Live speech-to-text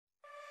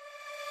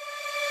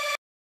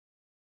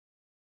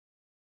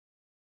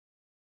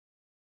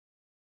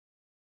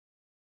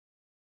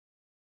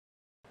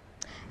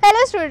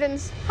Hello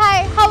students.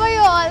 Hi, how are you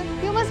all?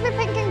 You must be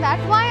thinking that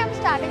why I'm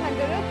standing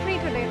under a tree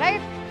today,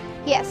 right?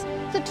 Yes.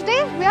 So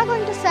today we are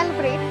going to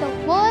celebrate the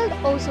World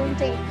Ozone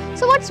Day.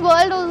 So what's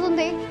World Ozone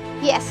Day?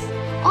 Yes.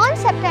 On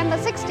September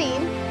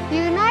 16, the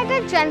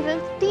United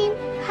General Team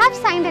have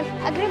signed an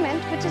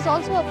agreement, which is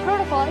also a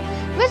protocol,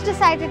 which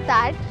decided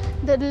that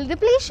the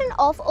depletion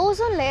of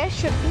ozone layer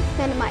should be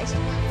minimized.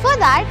 For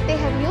that, they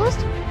have used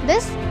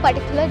this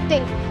particular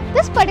day.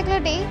 This particular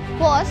day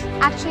was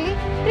actually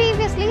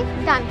previously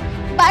done,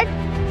 but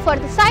for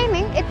the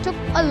signing it took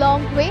a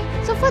long way.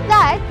 So for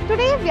that,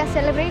 today we are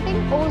celebrating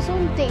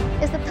Ozone Day.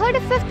 It's the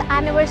 35th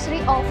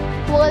anniversary of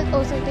World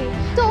Ozone Day.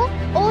 So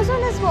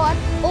ozone is what?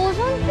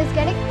 Ozone is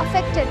getting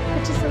affected,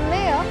 which is a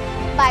layer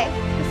by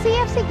the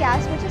CFC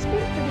gas, which is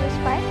being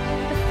produced by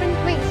different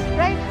ways,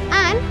 right?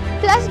 And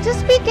plus,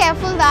 just be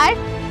careful that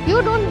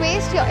you don't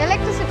waste your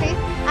electricity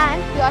and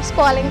you are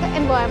spoiling the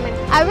environment.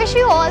 I wish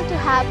you all to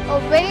have a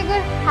very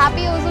good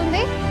happy Ozone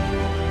Day.